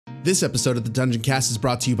This episode of the Dungeoncast is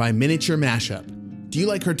brought to you by Miniature Mashup. Do you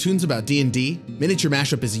like cartoons about D&D? Miniature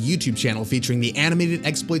Mashup is a YouTube channel featuring the animated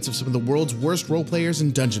exploits of some of the world's worst roleplayers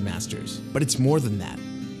and dungeon masters. But it's more than that.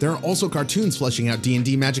 There are also cartoons fleshing out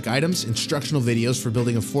D&D magic items, instructional videos for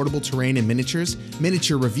building affordable terrain and miniatures,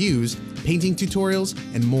 miniature reviews, painting tutorials,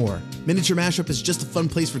 and more. Miniature Mashup is just a fun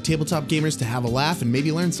place for tabletop gamers to have a laugh and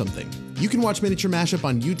maybe learn something. You can watch Miniature Mashup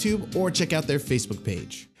on YouTube or check out their Facebook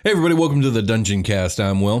page. Hey everybody, welcome to the Dungeoncast.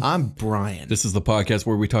 I'm Will. I'm Brian. This is the podcast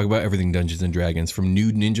where we talk about everything Dungeons & Dragons, from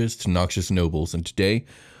nude ninjas to noxious nobles, and today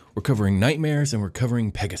we're covering nightmares and we're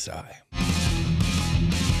covering Pegasi.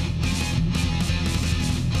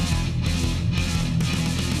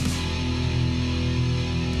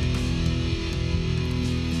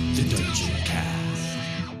 The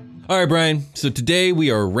Dungeoncast. All right, Brian, so today we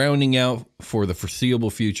are rounding out for the foreseeable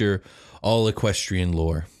future all equestrian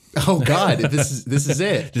lore. Oh God, this is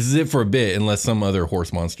it. This is it for a bit, unless some other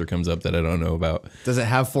horse monster comes up that I don't know about. Does it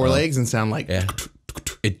have four legs and sound like? Yeah.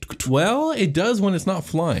 It does when it's not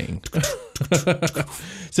flying.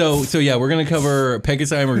 So yeah, we're gonna cover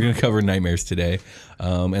Pegasi and we're gonna cover nightmares today.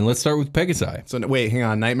 And let's start with Pegasi. So wait, hang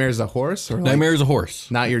on. Nightmare is a horse, or Nightmare is a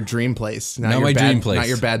horse. Not your dream place. Not my dream place. Not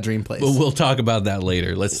your bad dream place. But we'll talk about that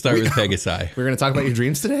later. Let's start with Pegasi. We're gonna talk about your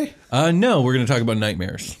dreams today. No, we're gonna talk about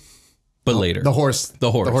nightmares. But later. The horse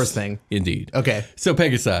thing. Indeed. Okay. So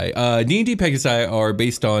Pegasi. D&D Pegasi are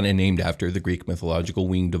based on and named after the Greek mythological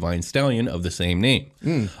winged divine stallion of the same name.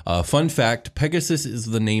 Fun fact, Pegasus is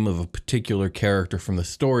the name of a particular character from the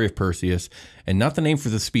story of Perseus and not the name for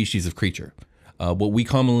the species of creature. What we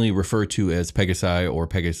commonly refer to as Pegasi or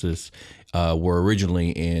Pegasus were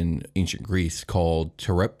originally in ancient Greece called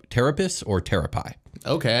Terapis or Terapi.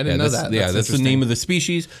 Okay, I didn't know that. That's the name of the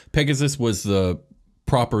species. Pegasus was the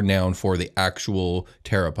proper noun for the actual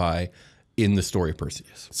terapi in the story of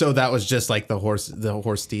Perseus. So that was just like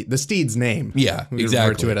the steed's name. Yeah, we exactly.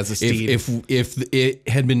 refer to it as a steed. If it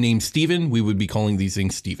had been named Stephen, we would be calling these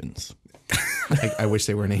things Stevens. I wish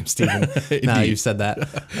they were named Stephen. Now you've said that.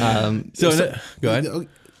 Go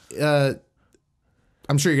ahead.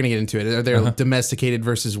 I'm sure you're gonna get into it. Are they domesticated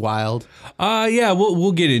versus wild? Yeah,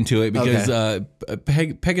 we'll get into it because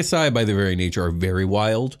Pegasi, by their very nature, are very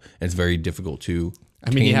wild, and it's very difficult to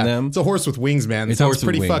tame them. It's a horse with wings, man. It sounds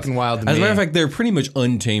pretty fucking wild to me. As a matter of fact, they're pretty much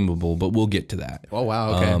untamable, but we'll get to that. Oh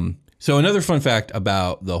wow, okay. So another fun fact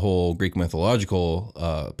about the whole Greek mythological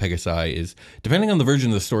Pegasi is, depending on the version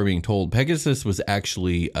of the story being told, Pegasus was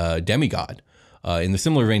actually a demigod. In the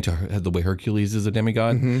similar vein to the way Hercules is a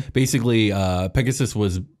demigod. Basically, Pegasus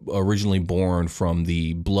was originally born from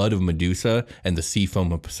the blood of Medusa and the sea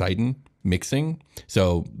foam of Poseidon mixing.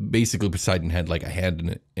 So basically, Poseidon had like a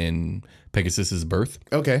hand in Pegasus's birth.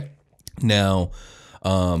 Okay. Now,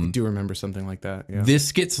 I do remember something like that. Yeah.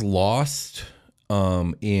 This gets lost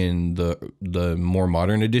in the more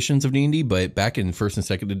modern editions of D&D, but back in first and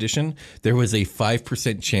second edition, there was a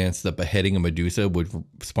 5% chance that beheading a Medusa would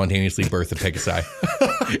spontaneously birth a Pegasi.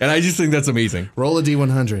 And I just think that's amazing. Roll a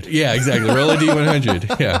D100. Yeah, exactly. Roll a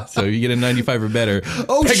D100. Yeah, so you get a 95 or better.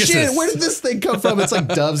 Oh Pegasus. Shit, where did this thing come from? It's like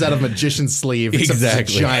doves out of magician's sleeve. Except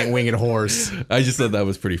it's a giant winged horse. I just thought that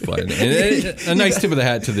was pretty fun. And a nice tip of the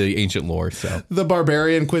hat to the ancient lore. So the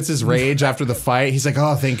barbarian quits his rage after the fight. He's like,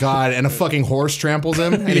 oh, thank God. And a fucking horse tramples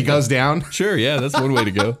him and he goes down. Sure, yeah, that's one way to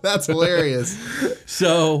go. That's hilarious.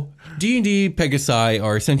 So D&D Pegasi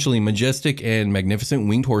are essentially majestic and magnificent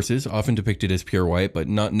winged horses, often depicted as pure white, but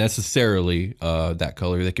not necessarily that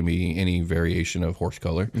color. They can be any variation of horse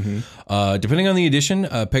color. Depending on the edition,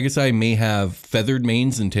 Pegasi may have feathered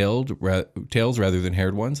manes and tails rather than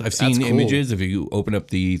haired ones. I've seen images. If you open up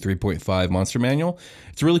the 3.5 monster manual,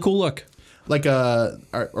 it's a really cool look. Like, are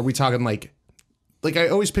we talking like I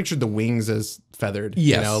always pictured the wings as feathered,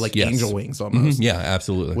 yes, angel wings almost. Yeah,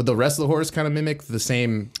 absolutely. Would the rest of the horse kind of mimic the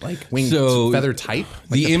same like wing feather type,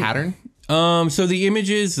 like the pattern? So the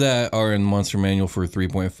images that are in the monster manual for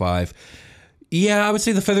 3.5, yeah, I would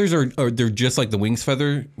say the feathers are they're just like the wing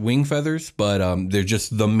feathers, but they're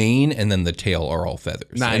just the mane and then the tail are all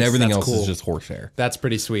feathers. Nice, and everything else cool. is just horsehair. That's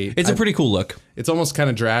pretty sweet. It's a pretty cool look. It's almost kind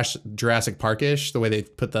of Jurassic Park-ish, the way they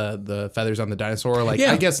put the feathers on the dinosaur. Like,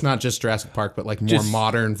 I guess not just Jurassic Park, but like more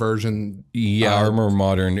modern version. Yeah, our more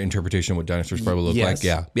modern interpretation of what dinosaurs probably look like.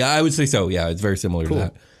 Yeah, I would say so. Yeah, it's very similar to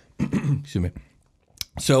that. Excuse me.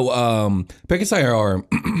 So, Pegasi are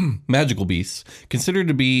magical beasts considered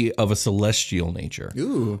to be of a celestial nature.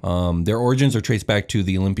 Ooh. Their origins are traced back to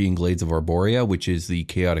the Olympian glades of Arborea, which is the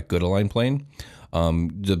chaotic good aligned plane,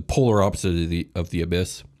 the polar opposite of the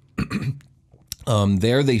abyss.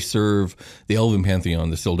 There they serve the Elven Pantheon,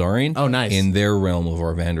 the Sildarian. Oh, nice. In their realm of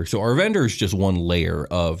Arvander. So Arvander is just one layer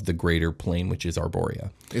of the greater plane, which is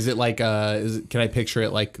Arborea. Is it like, can I picture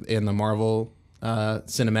it like in the Marvel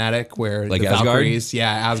cinematic where like the Asgard? Valkyries?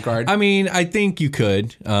 Yeah, Asgard. I mean, I think you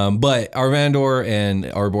could, but Arvandor and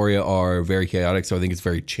Arborea are very chaotic, so I think it's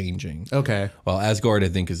very changing. Okay. While Asgard, I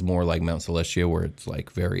think, is more like Mount Celestia, where it's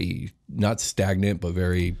like very, not stagnant, but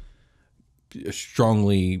very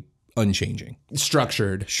strongly unchanging.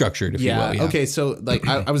 Structured, if you will. Yeah. Okay, so like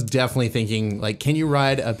I was definitely thinking, like, can you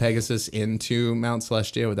ride a Pegasus into Mount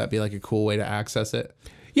Celestia? Would that be like a cool way to access it?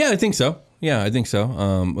 Yeah, I think so.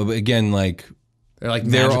 But again, like, they're like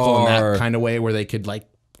magical in that kind of way where they could like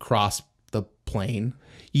cross the plane.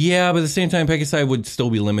 Yeah, but at the same time, Pegasi would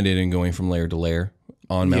still be limited in going from layer to layer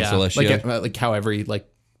on Mount Celestia. Like how every like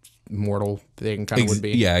mortal thing kind of would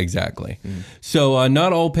be. Yeah, exactly. So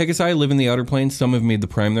not all Pegasi live in the outer planes. Some have made the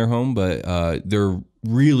prime their home, but they're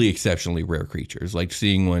really exceptionally rare creatures. Like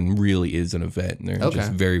seeing one really is an event. And they're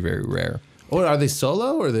just very, very rare. Oh, are they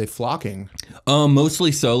solo or are they flocking?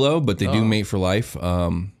 Mostly solo, but they do mate for life.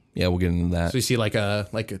 Yeah, we'll get into that. So you see like a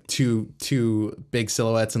two big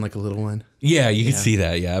silhouettes and like a little one. Yeah, you can see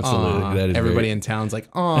that. Yeah, absolutely. That is everybody in town's like,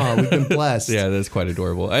 oh, we've been blessed. Yeah, that's quite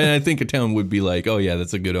adorable. And I think a town would be like, oh yeah,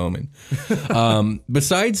 that's a good omen.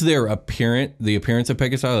 Besides their the appearance of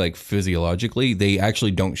Pegasi, like physiologically, they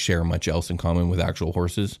actually don't share much else in common with actual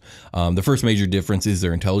horses. The first major difference is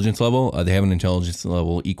their intelligence level. They have an intelligence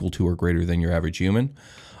level equal to or greater than your average human.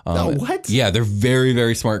 What? Yeah, they're very,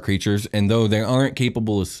 very smart creatures. And though they aren't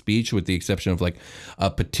capable of speech, with the exception of like a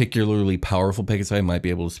particularly powerful Pegasi might be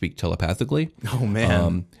able to speak telepathically. Oh,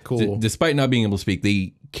 man. Cool. Despite not being able to speak,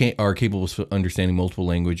 they are capable of understanding multiple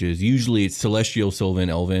languages. Usually it's Celestial, Sylvan,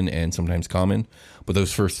 Elven, and sometimes Common. But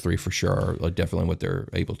those first three for sure are definitely what they're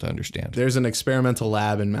able to understand. There's an experimental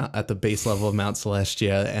lab at the base level of Mount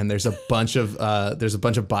Celestia, and there's a bunch of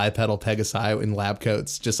bipedal Pegasi in lab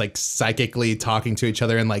coats, just like psychically talking to each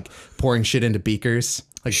other and like pouring shit into beakers,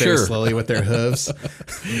 like very slowly with their hooves.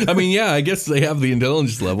 I mean, yeah, I guess they have the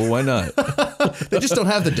intelligence level. Why not? They just don't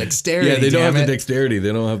have the dexterity. Yeah, they don't have the dexterity.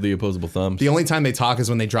 They don't have the opposable thumbs. The only time they talk is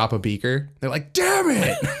when they drop a beaker. They're like, "Damn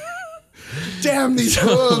it! Damn these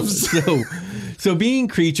hooves!" So being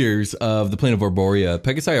creatures of the plane of Arborea,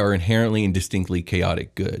 Pegasi are inherently and distinctly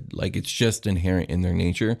chaotic good. Like, it's just inherent in their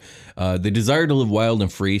nature. They desire to live wild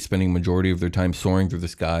and free, spending majority of their time soaring through the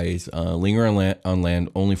skies, linger on land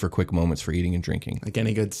only for quick moments for eating and drinking. Like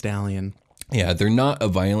any good stallion. Yeah, they're not a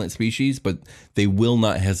violent species, but they will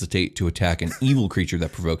not hesitate to attack an evil creature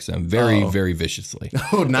that provokes them very viciously.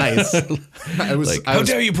 Oh, nice. How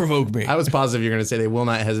dare you provoke me? I was positive you're going to say they will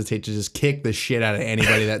not hesitate to just kick the shit out of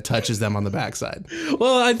anybody that touches them on the backside.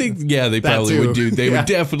 Well, I think, yeah, they probably would do. They would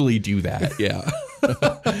definitely do that. Yeah.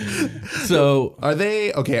 So are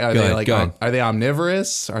they are they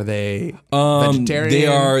omnivorous? Are they vegetarian? They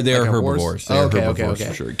are herbivores. They are herbivores okay.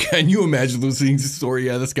 for sure. Can you imagine those things? Story,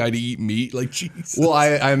 this guy to eat meat, like Jesus. Well,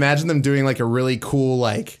 I imagine them doing like a really cool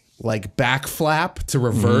like back flap to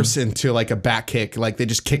reverse into like a back kick. Like they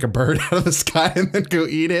just kick a bird out of the sky and then go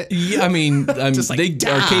eat it. Yeah, I mean they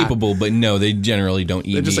are capable, but no, they generally don't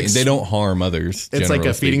eat meat. They don't harm others. It's like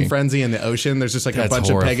a feeding frenzy in the ocean. There's just like a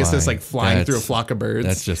bunch of Pegasus like flying through a flock of birds.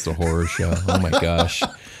 That's just a horror show. Oh my gosh.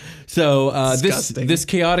 So this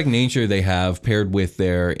chaotic nature they have paired with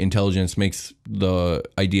their intelligence makes the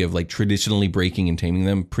idea of like traditionally breaking and taming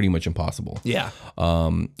them pretty much impossible. Yeah.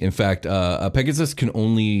 In fact, a Pegasus can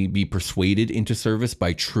only be persuaded into service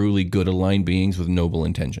by truly good aligned beings with noble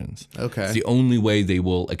intentions. Okay. It's the only way they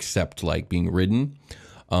will accept like being ridden.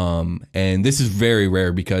 And this is very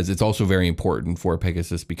rare because it's also very important for a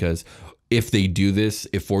Pegasus because if they do this,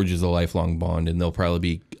 it forges a lifelong bond and they'll probably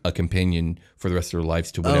be a companion for the rest of their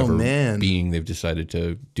lives to whatever being they've decided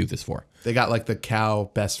to do this for. They got like the cow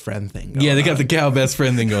best friend thing going on. Yeah, they got the cow best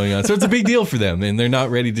friend thing going on. So it's a big deal for them and they're not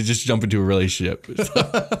ready to just jump into a relationship.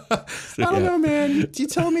 I don't know, man. You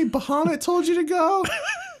tell me Bahamut told you to go?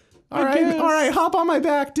 All right, hop on my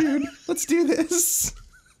back, dude. Let's do this.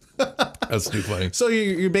 That's too funny. So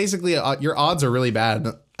you're basically, your odds are really bad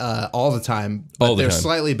all the time, but they're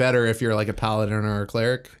slightly better if you're like a paladin or a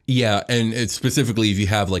cleric. Yeah, and it's specifically if you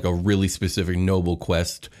have like a really specific noble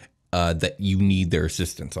quest that you need their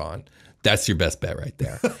assistance on. That's your best bet right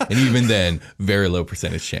there. And even then, very low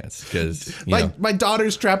percentage chance because my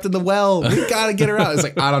daughter's trapped in the well. We gotta get her out. It's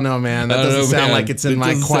like, I don't know, man. That doesn't sound like it's in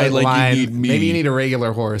my quiet line. Maybe you need a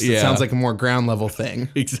regular horse. It sounds like a more ground level thing.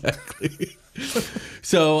 Exactly.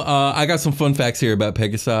 So I got some fun facts here about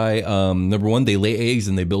Pegasi. Number one, they lay eggs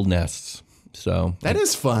and they build nests. So that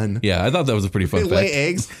is fun. Yeah, I thought that was a pretty fun They fact. lay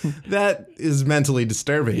eggs. That is mentally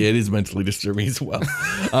disturbing. It is mentally disturbing as well.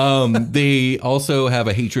 They also have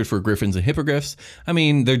a hatred for griffins and hippogriffs. I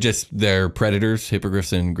mean, they're predators,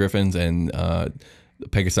 hippogriffs and griffins, and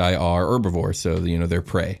Pegasi are herbivores, so they're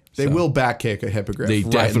prey. They will back kick a hippogriff. They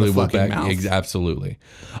right definitely in the will fucking back. mouth. Absolutely.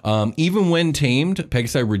 Even when tamed,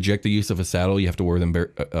 Pegasi reject the use of a saddle. You have to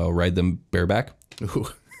ride them bareback. Ooh.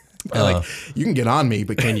 Like, you can get on me,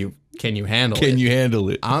 but can you handle it? Can you handle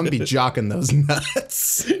it? I'm gonna be jocking those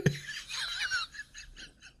nuts.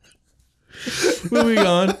 Moving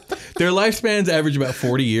on. Their lifespans average about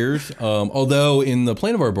 40 years. Although in the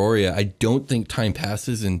plane of Arborea, I don't think time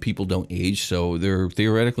passes and people don't age, so they're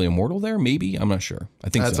theoretically immortal there. Maybe, I'm not sure. I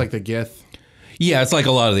think That's so. like the Gith. Yeah, it's like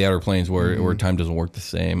a lot of the outer planes where time doesn't work the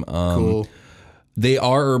same. Cool. They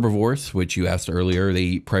are herbivores, which you asked earlier. They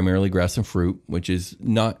eat primarily grass and fruit, which is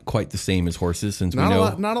not quite the same as horses, since we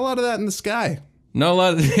know Not a lot of that in the sky. not a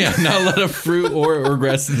lot of fruit or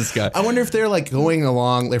grass in the sky. I wonder if they're like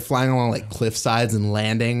they're flying along like cliff sides and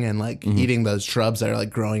landing and like eating those shrubs that are like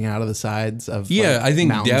growing out of the sides of I think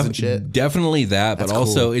mountains and shit. definitely that, That's but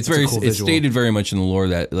also cool. it's That's a very cool it's visual. stated very much in the lore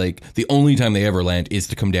that like the only time they ever land is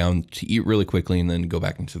to come down to eat really quickly and then go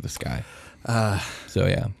back into the sky. So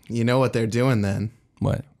yeah, You know what they're doing then?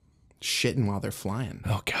 what? Shitting while they're flying.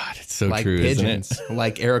 Oh God, it's so Like true, pigeons, isn't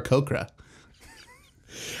like Aarakocra. it?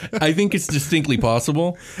 I think it's distinctly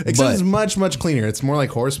possible, Except but it's much cleaner. It's more like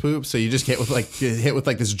horse poop. So you just get hit with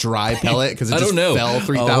this dry pellet because it I just don't know. fell A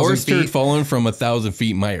 3,000 horse turd feet. falling from 1,000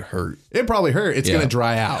 feet might hurt. It probably hurt. It's going to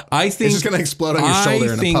dry out. I think it's just going to explode on your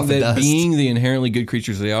shoulder in a puff of that dust. being the inherently good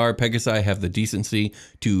creatures they are, Pegasi have the decency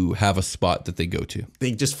to have a spot that they go to.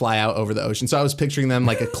 They just fly out over the ocean. So I was picturing them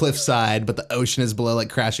like a cliffside, but the ocean is below, like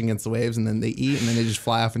crashing against the waves, and then they eat, and then they just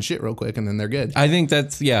fly off and shit real quick, and then they're good. I think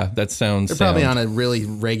that sounds. They're probably on a really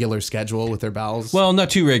regular schedule with their bowels. Well, not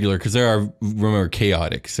too regular because they are, remember,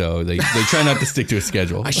 chaotic. So they try not to stick to a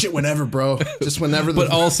schedule. I shit whenever, bro. Just whenever.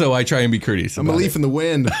 But also, I try and be courteous. I'm a about leaf it. in the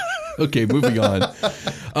wind. Okay, moving on.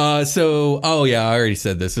 I already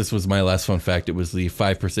said this. This was my last fun fact. It was the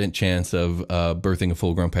 5% chance of birthing a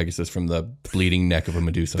full-grown Pegasus from the bleeding neck of a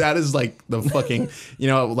Medusa. That is like the fucking,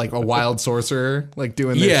 like a wild sorcerer, like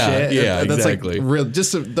doing this shit. Yeah, That's exactly. like real,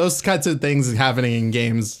 just those kinds of things happening in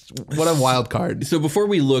games. What a wild card. So before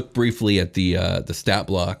we look briefly at the stat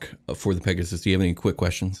block for the Pegasus, do you have any quick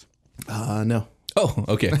questions? No. Oh,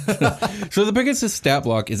 okay. So the Pegasus stat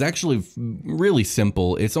block is actually really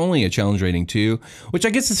simple. It's only a challenge rating 2, which I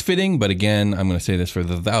guess is fitting. But again, I'm going to say this for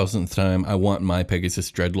the 1,000th time. I want my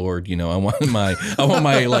Pegasus Dreadlord. I want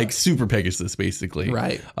my like super Pegasus, basically.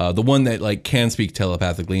 Right. The one that like can speak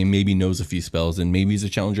telepathically and maybe knows a few spells and maybe is a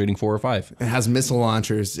challenge rating 4 or 5. It has missile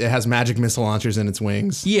launchers. It has magic missile launchers in its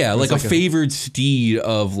wings. Yeah, It's like a favored steed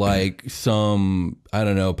of like some, I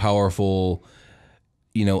don't know, powerful,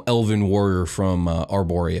 elven warrior from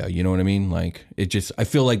Arborea. You know what I mean? Like I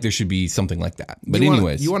feel like there should be something like that. But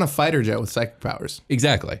anyways. You want a fighter jet with psychic powers.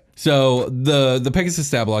 Exactly. So the Pegasus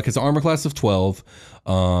stat block has an armor class of 12.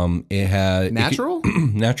 It had Natural?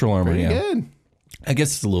 Natural armor, Pretty yeah. good. I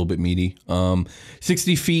guess it's a little bit meaty.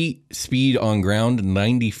 60 feet speed on ground,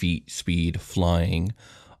 90 feet speed flying.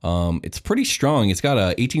 It's pretty strong. It's got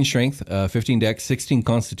a 18 strength, 15 dex, 16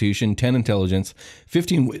 constitution, 10 intelligence,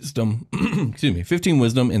 15 wisdom, 15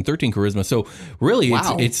 wisdom, and 13 charisma. So really,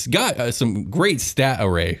 Wow. it's got some great stat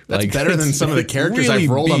array. That's better than some of the characters I've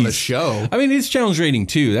rolled on the show. I mean, it's challenge rating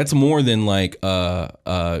 2. That's more than like 2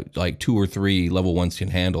 or 3 level 1s can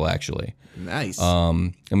handle, actually. Nice. Let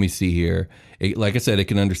me see here. Like I said, it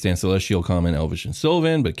can understand Celestial, Common, Elvish, and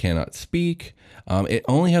Sylvan, but cannot speak. It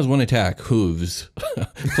only has 1 attack, hooves.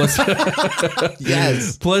 Plus,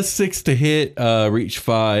 Yes. plus 6 to hit, reach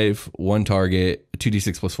 5, 1 target,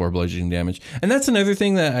 2d6 plus 4 bludgeoning damage. And that's another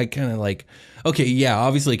thing that I kind of like. Okay, yeah,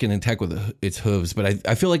 obviously it can attack with its hooves, but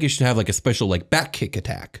I feel like it should have like a special like back kick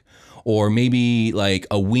attack, or maybe like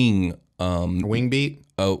a wing. Wing beat.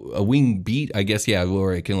 A wing beat, I guess, yeah,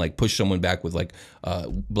 where it can like push someone back with like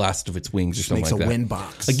blast of its wings or something Makes like a that. wind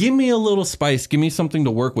box. Give me a little spice. Give me something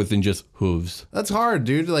to work with than just hooves. That's hard,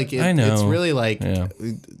 dude. Like I know. It's really like Yeah.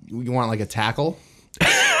 you want like a tackle,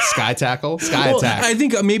 sky tackle, sky Well, attack. I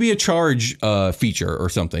think maybe a charge feature or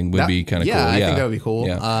something would be kind of cool. I think that would be cool.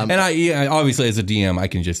 Yeah. And obviously as a DM, I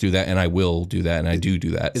can just do that, and I will do that, and I do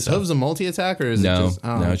that. Is hooves a multi attack or is No, it just?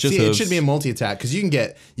 no, it's just It hooves. should be a multi attack because you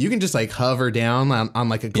can just like hover down on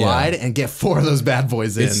like a glide and get 4 of those bad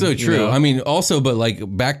boys in. It's so true. you know? I mean, also, but like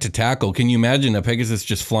back to tackle, can you imagine a Pegasus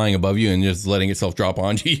just flying above you and just letting itself drop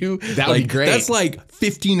onto you? That would be great. That's like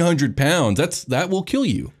 1,500 pounds. That will kill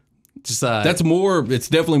you. Just it's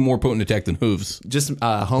definitely more potent attack than hooves. Just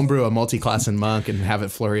homebrew a multi-class and monk and have it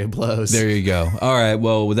flurry of blows. There you go. All right.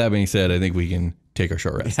 Well, with that being said, I think we can take our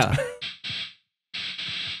short rest. Yeah.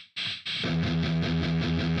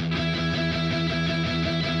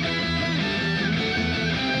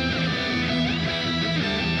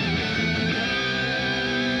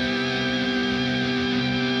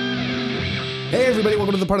 Hey everybody,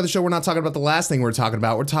 welcome to the part of the show we're not talking about the last thing we're talking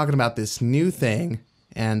about. We're talking about this new thing.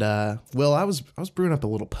 And Will, I was brewing up a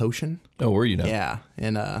little potion. Oh, were you now? Yeah,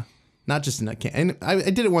 and not just in a campaign. I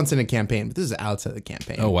did it once in a campaign, but this is outside the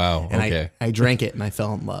campaign. Oh wow. And okay. I drank it and I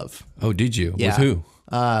fell in love. Oh, did you? Yeah. With who?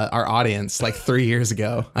 Our audience, like 3 years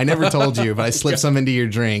ago. I never told you, but I slipped some into your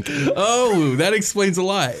drink. Oh, that explains a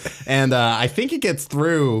lot. And I think it gets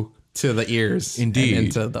through to the ears, indeed, and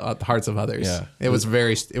into the hearts of others. Yeah, it was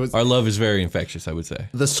our love is very infectious, I would say.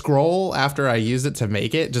 The scroll after I used it to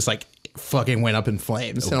make it just like fucking went up in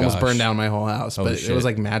flames and almost burned down my whole house. But it was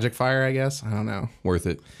like magic fire, I guess. I don't know. Worth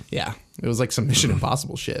it. Yeah, it was like some Mission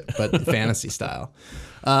Impossible shit, but fantasy style.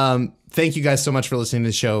 Thank you guys so much for listening to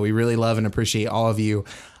the show. We really love and appreciate all of you.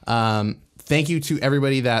 Thank you to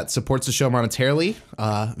everybody that supports the show monetarily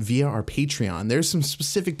via our Patreon. There's some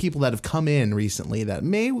specific people that have come in recently that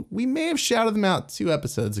we may have shouted them out 2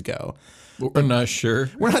 episodes ago. We're not sure.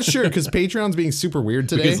 We're not sure because Patreon's being super weird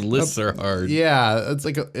today. Because lists are hard. Yeah,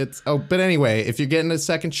 but anyway, if you're getting a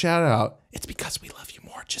second shout out, it's because we love you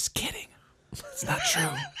more. Just kidding. It's not true.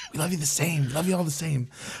 We love you the same. We love you all the same.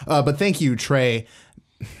 But thank you, Trey.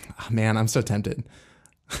 Oh, man, I'm so tempted.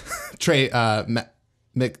 Trey,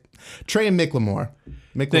 Trey and Micklemore.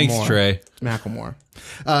 Thanks, Trey. Macklemore.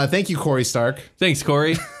 Thank you, Corey Stark. Thanks,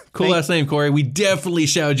 Corey. Cool last name, Corey. We definitely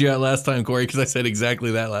shouted you out last time, Corey, because I said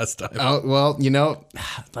exactly that last time. Oh, well,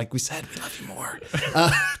 like we said, we love you more.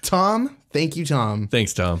 Tom. Thank you, Tom.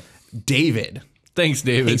 Thanks, Tom. David. Thanks,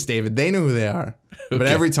 David. Thanks, David. They know who they are. But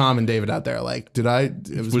every Tom and David out there are like,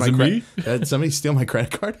 was it me? Did somebody steal my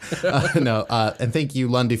credit card? No. And thank you,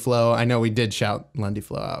 Lundy Flo. I know we did shout Lundy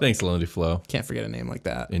Flo out. Thanks, Lundy Flo. Can't forget a name like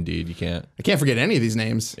that. Indeed, you can't. I can't forget any of these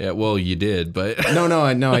names. Yeah, well, you did, but... No,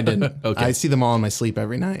 I didn't. Okay. I see them all in my sleep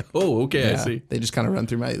every night. Oh, okay, yeah, I see. They just kind of run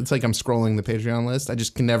through it's like I'm scrolling the Patreon list. I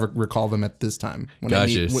just can never recall them at this time. When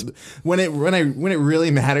it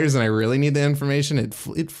really matters and I really need the information,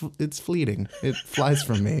 it's fleeting. It flies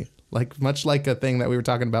from me. Much like a thing that we were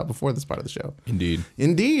talking about before this part of the show. Indeed.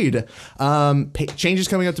 Changes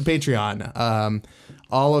coming up to Patreon.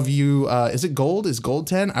 All of you, is it gold? Is gold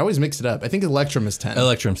 10? I always mix it up. I think Electrum is 10.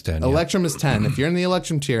 Electrum's 10. Electrum is 10. If you're in the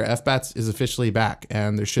Electrum tier, FBATS is officially back,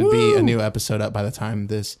 and there should be a new episode up by the time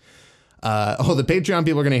this. The Patreon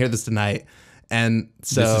people are going to hear this tonight. And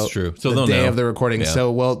so this is true. So the they'll day know. of the recording. Yeah.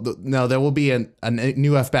 So, no, there will be a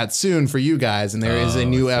new FBAT soon for you guys. And there is a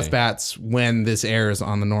new FBATs when this airs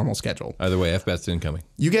on the normal schedule. Either way, FBAT's incoming.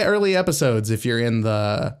 You get early episodes if you're in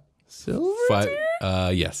the silver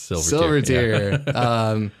tier? Yes, silver tier.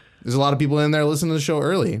 Yeah. There's a lot of people in there listening to the show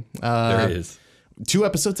early. There is. 2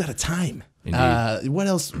 episodes at a time. Indeed. What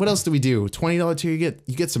else do we do? $20 tier,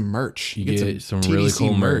 you get some merch. You get some TDC really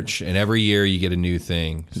cool merch. And every year you get a new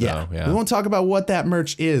thing. So, yeah. We won't talk about what that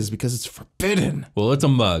merch is because it's forbidden. Well, it's a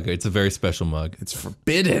mug. It's a very special mug. It's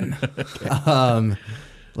forbidden.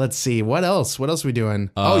 Let's see. What else? What else are we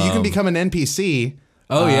doing? You can become an NPC.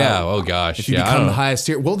 Oh, yeah. Oh, gosh. If you become the highest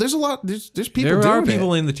tier. Well, there's a lot. There's people doing it. There are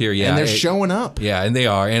people in the tier, yeah. And they're showing up. Yeah, and they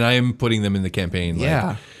are. And I am putting them in the campaign.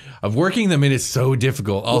 Yeah. Of working them in is so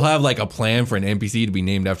difficult. I'll have like a plan for an NPC to be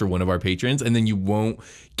named after one of our patrons, and then you won't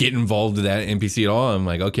get involved with that NPC at all. I'm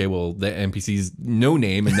like, okay, well, that NPC's no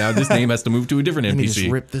name, and now this name has to move to a different NPC. Let me just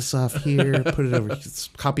rip this off here, put it over.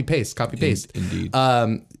 Copy paste. Indeed.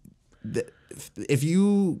 If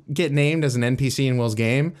you get named as an NPC in Will's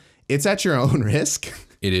game, it's at your own risk.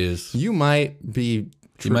 It is. You might be.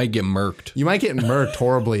 You might get murked. You might get murked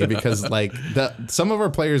horribly because some of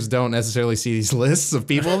our players don't necessarily see these lists of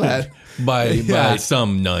people that by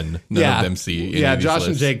none of them see. Yeah, Josh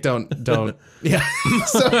and Jake don't. Yeah,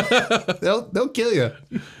 so they'll kill you.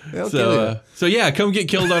 So yeah, come get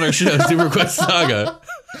killed on our show, Super Quest Saga.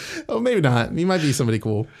 Oh, maybe not. You might be somebody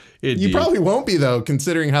cool. Indeed. You probably won't be though,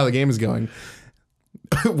 considering how the game is going.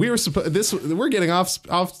 We're getting off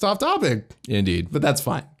topic. Indeed, but that's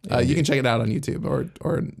fine. You can check it out on YouTube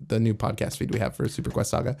or the new podcast feed we have for Super Quest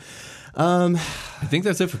Saga. I think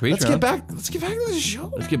that's it for Patreon. Let's get back to the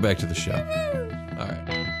show. Let's get back to the show. All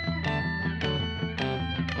right.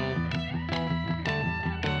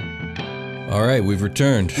 All right, we've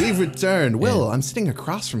returned. Will, I'm sitting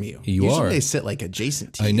across from you. You Usually are. they sit like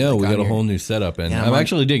adjacent to you. I know, like we got a your- whole new setup, and Yeah, I'm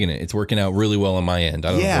actually digging it. It's working out really well on my end.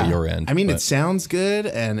 I don't know about your end. I mean, but- it sounds good,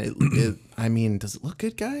 and I mean, does it look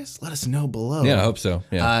good, guys? Let us know below. Yeah, I hope so.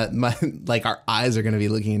 Yeah, Our eyes are going to be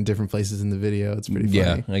looking in different places in the video. It's pretty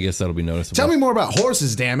funny. I guess that'll be noticeable. Tell me more about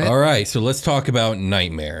horses, damn it. All right, so let's talk about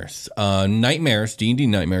nightmares. Nightmares, D&D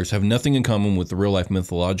nightmares, have nothing in common with the real-life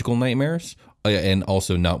mythological nightmares, and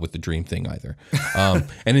also not with the dream thing either.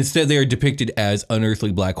 And instead, they are depicted as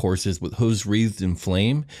unearthly black horses with hooves wreathed in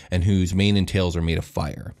flame and whose mane and tails are made of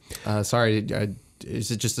fire. Sorry,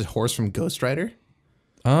 is it just a horse from Ghost Rider?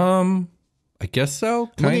 I guess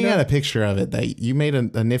so. I'm looking at a picture of it that you made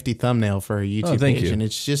a nifty thumbnail for our YouTube thank page, you. and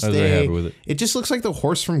it's just I was very happy with it. It just looks like the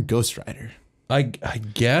horse from Ghost Rider. I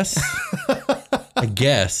guess. I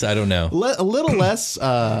guess. I don't know. A little less.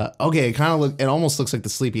 Okay, it almost looks like the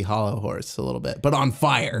Sleepy Hollow horse a little bit, but on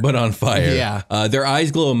fire. Yeah. Their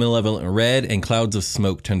eyes glow a malevolent red, and clouds of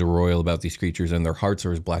smoke tend to roil about these creatures, and their hearts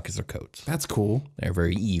are as black as their coats. That's cool. They're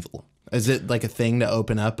very evil. Is it like a thing to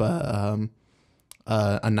open up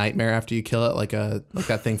a nightmare after you kill it, like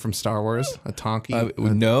that thing from Star Wars, a Tonki?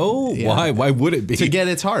 No. Yeah. Why would it be? To get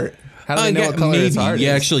its heart. How do they know what color its heart is?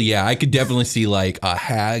 Yeah, actually, I could definitely see like a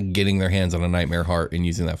hag getting their hands on a nightmare heart and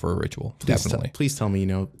using that for a ritual. Definitely. Please tell me you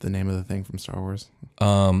know the name of the thing from Star Wars.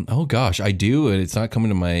 Oh gosh, I do, and it's not coming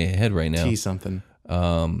to my head right now. T something.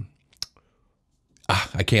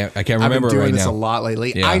 I can't remember I've been doing right this now. a lot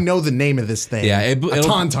lately. Yeah. I know the name of this thing. Yeah, a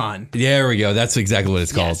tauntaun. There we go. That's exactly what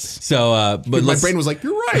it's called. Yes. So, but My brain was like,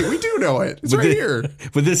 "You're right. We do know it. It's right here."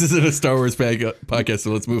 But this isn't a Star Wars podcast,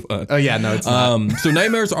 so let's move on. Oh yeah, no, it's not. So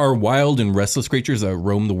nightmares are wild and restless creatures that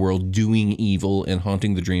roam the world doing evil and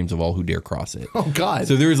haunting the dreams of all who dare cross it. Oh God.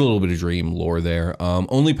 So there is a little bit of dream lore there.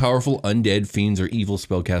 Only powerful undead, fiends, or evil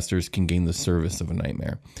spellcasters can gain the service of a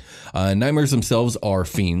nightmare. Nightmares themselves are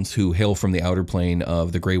fiends who hail from the outer plane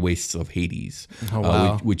of the gray wastes of Hades,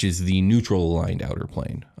 which is the neutral-aligned outer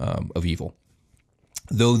plane of evil.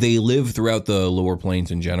 Though they live throughout the lower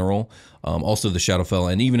planes in general, also the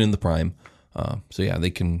Shadowfell, and even in the Prime. So yeah,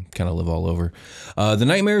 they can kind of live all over. The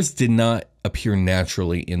nightmares did not appear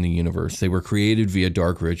naturally in the universe. They were created via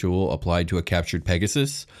dark ritual applied to a captured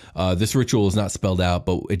Pegasus. This ritual is not spelled out,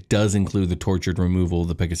 but it does include the tortured removal of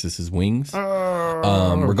the Pegasus's wings.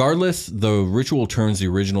 Regardless, the ritual turns the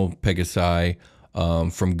original Pegasi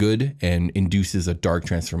from good and induces a dark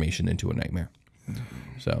transformation into a nightmare.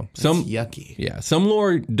 So yucky. Yeah, some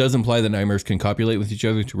lore does imply that nightmares can copulate with each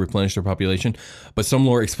other to replenish their population, but some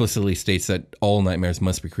lore explicitly states that all nightmares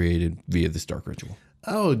must be created via this dark ritual.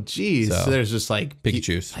 Oh geez. So there's just like pick and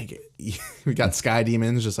choose. Like we got sky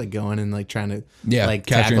demons just like going and like trying to like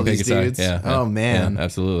tackle these Pegasi. dudes. Yeah. Oh man. Yeah,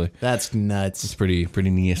 absolutely. That's nuts. It's pretty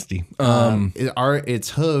nasty. Are its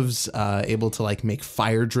hooves able to like make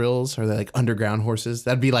fire drills? Are they like underground horses?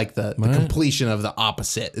 That'd be like the completion of the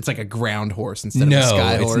opposite. It's like a ground horse instead of a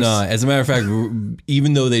sky horse. No, it's not. As a matter of fact,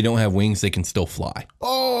 even though they don't have wings, they can still fly.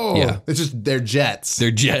 Oh, yeah. It's just they're jets. They're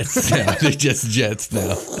jets. Yeah, they're just jets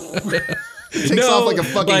now. It takes off like a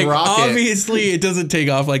fucking rocket. Obviously, it doesn't take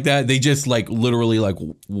off like that. They just like literally like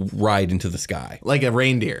ride into the sky, like a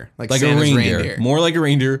reindeer, like Santa's a reindeer. More like a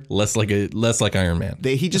reindeer, less like Iron Man.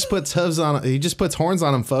 He just puts hooves on. He just puts horns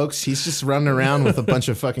on him, folks. He's just running around with a bunch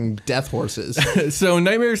of fucking death horses. So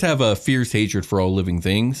nightmares have a fierce hatred for all living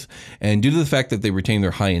things, and due to the fact that they retain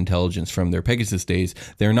their high intelligence from their Pegasus days,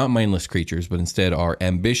 they are not mindless creatures, but instead are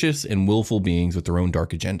ambitious and willful beings with their own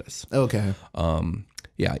dark agendas. Okay.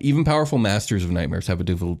 Yeah, even powerful masters of nightmares have a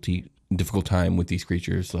difficult time with these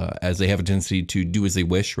creatures, as they have a tendency to do as they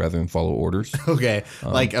wish rather than follow orders. Okay,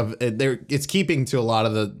 it's keeping to a lot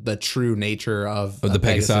of the true nature of the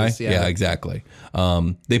Pegasus. Pegasi. Yeah, exactly.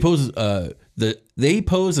 They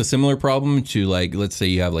pose a similar problem to, like, let's say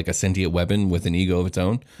you have like a sentient weapon with an ego of its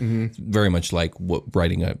own. Mm-hmm. Very much like what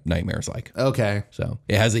writing a nightmare is like. Okay. So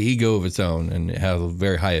it has an ego of its own and it has a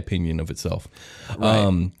very high opinion of itself.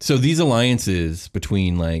 Right. So these alliances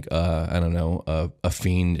between like, a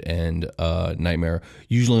fiend and a nightmare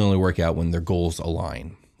usually only work out when their goals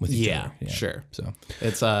align with each other. Yeah, sure. So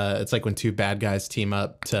it's like when two bad guys team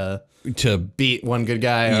up to beat one good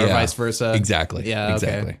guy or vice versa. Exactly. Yeah,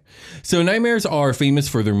 exactly. Okay. So nightmares are famous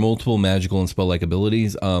for their multiple magical and spell-like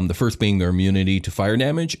abilities. The first being their immunity to fire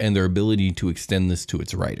damage and their ability to extend this to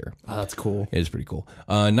its writer. Oh, that's cool. It is pretty cool.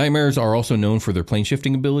 Nightmares are also known for their plane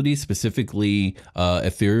shifting abilities, specifically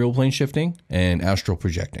ethereal plane shifting and astral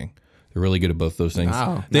projecting. They're really good at both those things.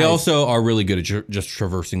 Wow, they also are really good at just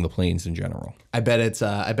traversing the planes in general. I bet its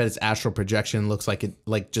astral projection looks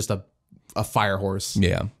like just a a fire horse.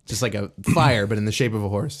 Yeah. Just like a fire, but in the shape of a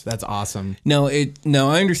horse. That's awesome. Now,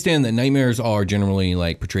 I understand that nightmares are generally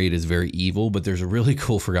like portrayed as very evil, but there's a really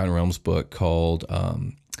cool Forgotten Realms book called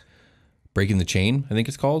Breaking the Chain, I think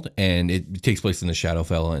it's called, and it takes place in the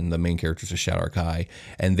Shadowfell, and the main character is Shadowkai,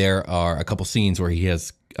 and there are a couple scenes where he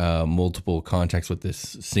has multiple contacts with this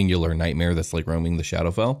singular nightmare that's like roaming the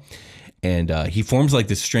Shadowfell, and he forms like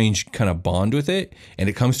this strange kind of bond with it, and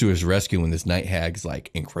it comes to his rescue when this night hag's like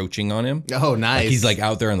encroaching on him. Oh, nice. Like he's like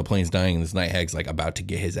out there on the plains dying, and this night hag's like about to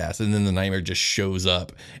get his ass, and then the nightmare just shows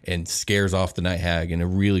up and scares off the night hag in a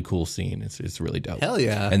really cool scene. It's really dope. Hell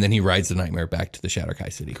yeah. And then he rides the nightmare back to the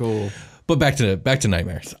Shadowkai city. Cool. But back to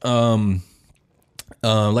nightmares.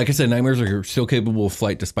 Like I said, nightmares are still capable of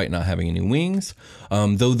flight despite not having any wings.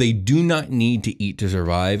 Though they do not need to eat to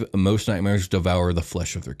survive, most nightmares devour the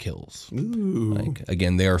flesh of their kills. Ooh. Like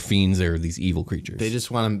again, they are fiends. They are these evil creatures. They just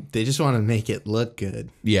want to make it look good.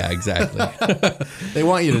 Yeah, exactly. They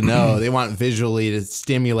want you to know. They want visually to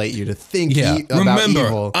stimulate you to think about Remember,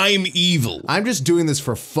 evil. I'm evil. I'm just doing this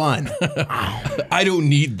for fun. I don't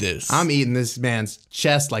need this. I'm eating this man's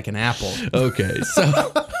chest like an apple. Okay,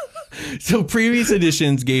 so previous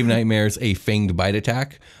editions gave nightmares a fanged bite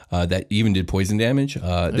attack that even did poison damage.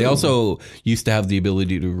 They also used to have the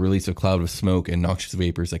ability to release a cloud of smoke and noxious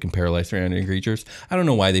vapors that can paralyze surrounding creatures. I don't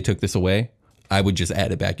know why they took this away. I would just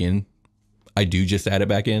add it back in. I do just add it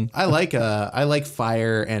back in. I like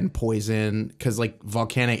fire and poison because like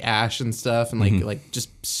volcanic ash and stuff, and like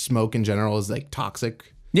just smoke in general is like toxic.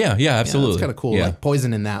 Yeah, absolutely. It's kind of cool. Yeah. Like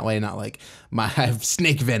poison in that way, not like I have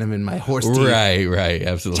snake venom in my horse teeth. Right,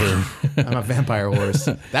 absolutely. I'm a vampire horse.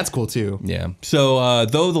 That's cool too. Yeah. So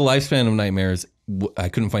though the lifespan of nightmares, I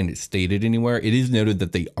couldn't find it stated anywhere, it is noted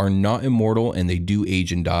that they are not immortal and they do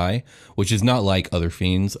age and die, which is not like other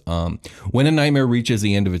fiends. When a nightmare reaches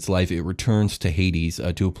the end of its life, it returns to Hades,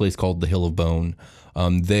 to a place called the Hill of Bone.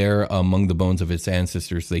 There, among the bones of its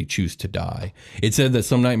ancestors, they choose to die. It said that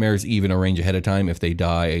some nightmares even arrange ahead of time if they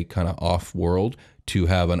die kind of off-world to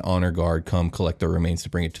have an honor guard come collect their remains to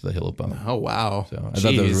bring it to the Hill of Bone. Oh wow! So I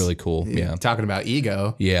thought that was really cool. Yeah, talking about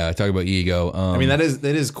ego. Yeah, talking about ego. I mean that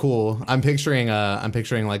is cool. I'm picturing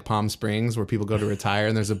like Palm Springs where people go to retire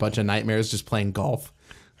and there's a bunch of nightmares just playing golf.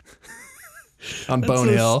 On Bone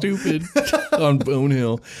Hill. Stupid. On Bone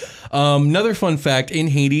Hill. Another fun fact, in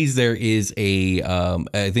Hades there is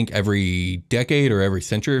I think every decade or every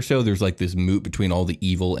century or so there's like this moot between all the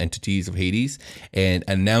evil entities of Hades, and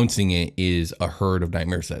announcing it is a herd of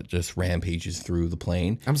nightmares that just rampages through the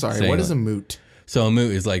plane. I'm sorry, what is a moot? So a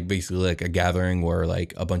moot is like basically like a gathering where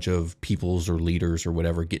like a bunch of peoples or leaders or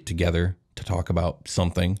whatever get together to talk about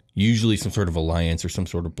something, usually some sort of alliance or some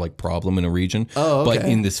sort of like problem in a region. Oh, okay. But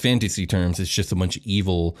in this fantasy terms, it's just a bunch of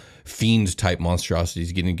evil fiend type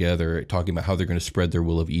monstrosities getting together, talking about how they're going to spread their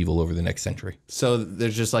will of evil over the next century. So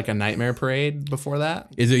there's just like a nightmare parade before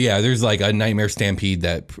that? Yeah, there's like a nightmare stampede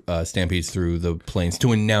that stampedes through the plains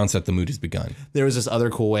to announce that the mood has begun. There was this other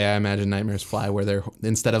cool way I imagine nightmares fly where they're,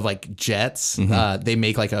 instead of like jets, they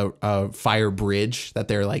make like a fire bridge that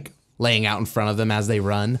they're like laying out in front of them as they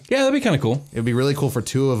run. Yeah, that'd be kind of cool. It would be really cool for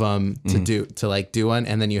two of them to do one,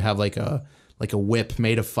 and then you have like a whip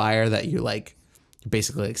made of fire that you like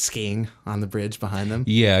basically like skiing on the bridge behind them.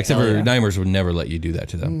 Yeah, except for nightmares would never let you do that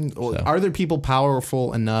to them. Are there people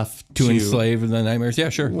powerful enough to enslave the nightmares? Yeah,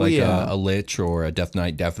 sure. Well, like a lich or a death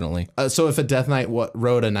knight, definitely. So if a death knight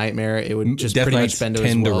wrote a nightmare, it would just pretty much bend to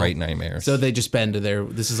his will. Tend to write nightmares. So they just bend to their.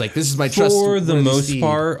 This is my trust. For the most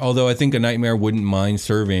part, although I think a nightmare wouldn't mind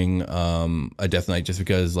serving a death knight just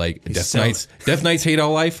because like death knights hate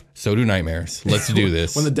all life. So do nightmares. Let's do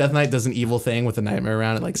this. When the death knight does an evil thing with a nightmare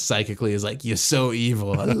around it, like psychically is like, you're so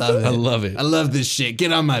evil. I love it. I love it. I love this shit.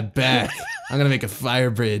 Get on my back. I'm gonna make a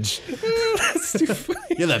fire bridge. That's too funny.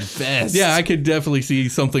 You're the best. Yeah, I could definitely see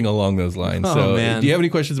something along those lines. Oh, so, man. do you have any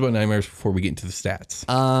questions about nightmares before we get into the stats?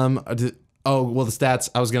 The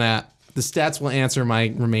stats. The stats will answer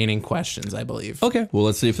my remaining questions, I believe. Okay. Well,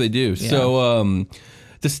 let's see if they do. Yeah. So,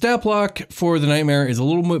 the stat block for the nightmare is a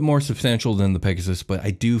little bit more substantial than the Pegasus, but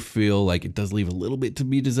I do feel like it does leave a little bit to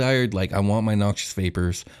be desired. Like, I want my noxious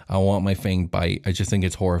vapors. I want my fanged bite. I just think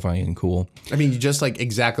it's horrifying and cool. I mean, you just like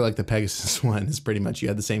exactly like the Pegasus one is pretty much you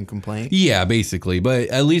had the same complaint. Yeah, basically. But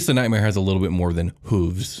at least the nightmare has a little bit more than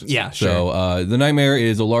hooves. Yeah, sure. So the nightmare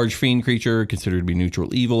is a large fiend creature considered to be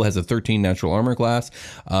neutral evil, has a 13 natural armor class.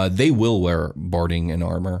 They will wear barding and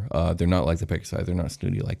armor. They're not like the Pegasi. They're not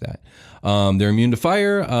snooty like that. They're immune to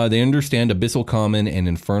fire. They understand Abyssal, Common, and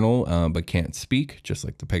Infernal, but can't speak, just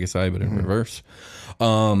like the Pegasi, but in reverse.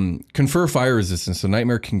 Confer fire resistance. The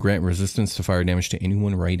nightmare can grant resistance to fire damage to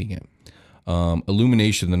anyone riding it.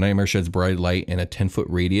 Illumination, the nightmare sheds bright light in a 10-foot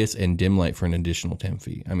radius and dim light for an additional 10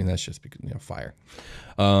 feet. I mean, that's just because, fire.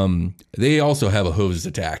 They also have a hooves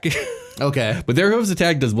attack. Okay. But their hooves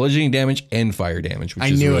attack does bludgeoning damage and fire damage,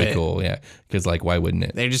 which is really cool. Yeah. Because, why wouldn't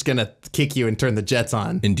it? They're just going to kick you and turn the jets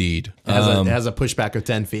on. Indeed. It has a pushback of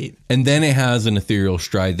 10 feet. And then it has an ethereal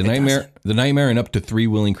stride. The nightmare and up to 3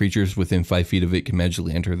 willing creatures within 5 feet of it can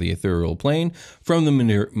magically enter the ethereal plane from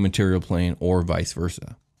the material plane or vice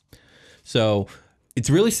versa. So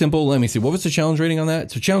it's really simple. Let me see. What was the challenge rating on that?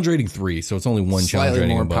 It's a challenge rating 3, so it's only one challenge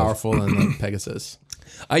rating. Slightly more powerful than the Pegasus.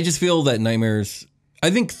 I just feel that Nightmares,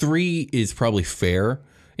 I think 3 is probably fair.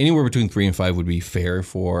 Anywhere between 3 and 5 would be fair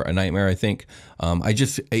for a Nightmare, I think.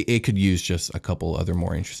 It could use just a couple other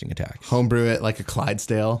more interesting attacks. Homebrew it like a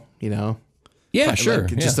Clydesdale, Yeah, sure.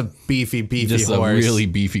 Just a beefy just horse. A really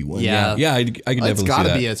beefy one. Yeah, I could definitely see that.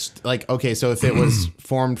 It's gotta be okay. So if it was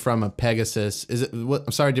formed from a Pegasus, is it?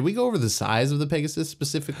 I'm sorry. Did we go over the size of the Pegasus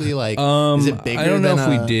specifically? Is it bigger? I don't know if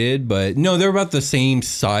we did, but no, they're about the same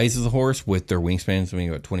size as a horse with their wingspans, maybe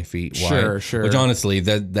about 20 feet wide. Sure. Which honestly,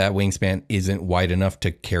 that wingspan isn't wide enough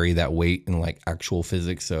to carry that weight in actual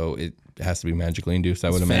physics. So it has to be magically induced, I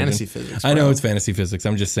would imagine. Fantasy physics. I know it's fantasy physics.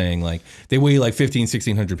 I'm just saying, they weigh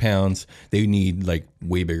 1,500-1,600 pounds. They need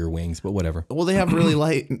way bigger wings, but whatever. Well, they have really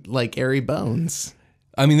light, airy bones.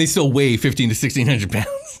 I mean, they still weigh 1,500 to 1,600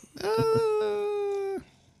 pounds.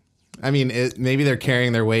 Maybe they're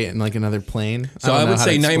carrying their weight in another plane. So I would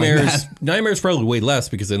say Nightmares probably weigh less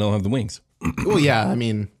because they don't have the wings. Well, yeah.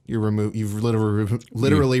 You've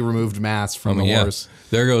literally removed mass from the horse.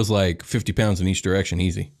 There goes 50 pounds in each direction,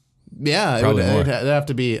 easy. Yeah, it'd have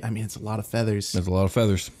to be. It's a lot of feathers. There's a lot of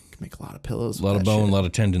feathers. Can make a lot of pillows. A lot of bone, a lot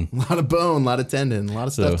of tendon. A lot of bone, a lot of tendon, a lot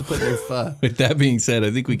of stuff to put in your fur. With that being said,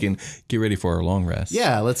 I think we can get ready for our long rest.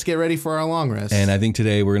 Yeah, let's get ready for our long rest. And I think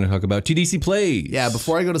today we're going to talk about TDC Plays. Yeah,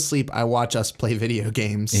 before I go to sleep, I watch us play video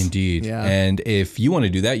games. Indeed. Yeah. And if you want to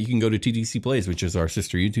do that, you can go to TDC Plays, which is our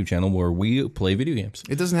sister YouTube channel where we play video games.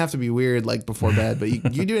 It doesn't have to be weird before bed, but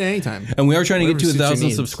you do it anytime. And we are trying to get to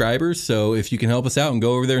 1,000 subscribers, so if you can help us out and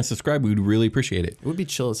go over there and subscribe, we would really appreciate it. It would be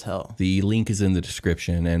chill as hell. The link is in the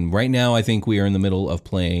description. And right now, I think we are in the middle of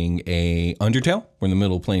playing a Undertale. We're in the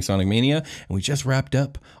middle of playing Sonic Mania, and we just wrapped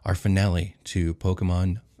up our finale to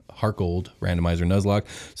Pokemon Heart Gold Randomizer Nuzlocke.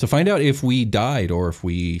 So find out if we died or if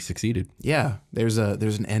we succeeded. Yeah, there's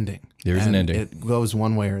an ending. There is an ending. It goes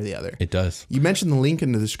one way or the other. It does. You mentioned the link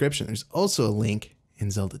in the description. There's also a link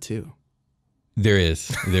in Zelda 2. There is.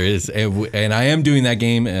 And I am doing that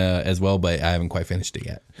game as well, but I haven't quite finished it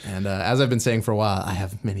yet. And as I've been saying for a while, I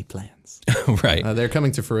have many plans. Right. They're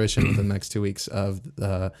coming to fruition within the next 2 weeks.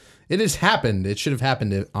 It has happened. It should have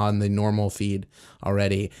happened on the normal feed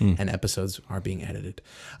already, and episodes are being edited.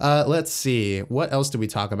 Let's see. What else do we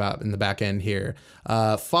talk about in the back end here?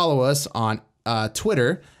 Follow us on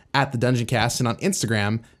Twitter at the Dungeoncast and on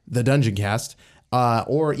Instagram, the Dungeoncast.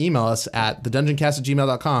 Or email us at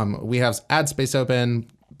thedungeoncast@gmail.com. We have ad space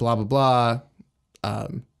open, blah, blah, blah,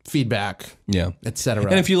 feedback, etc.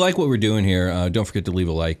 And if you like what we're doing here, don't forget to leave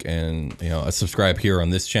a like and a subscribe here on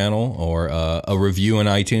this channel, or a review on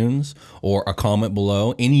iTunes, or a comment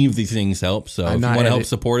below. Any of these things help. So if you want to help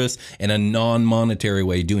support us in a non-monetary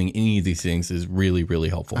way, doing any of these things is really, really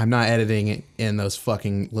helpful. I'm not editing it in those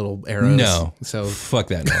fucking little arrows. No. So fuck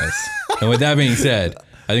that noise. And with that being said,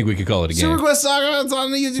 I think we could call it a game. Super Quest Saga, it's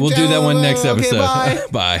on the YouTube channel. We'll do that one next episode. Okay,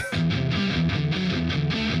 bye. Bye.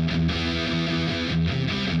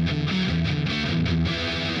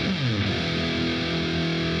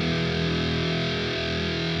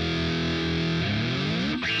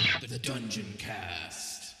 The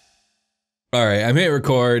Dungeoncast. All right, I'm hitting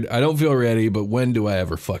record. I don't feel ready, but when do I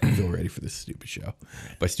ever fucking feel ready for this stupid show?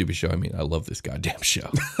 By stupid show, I mean I love this goddamn show.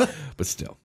 But still.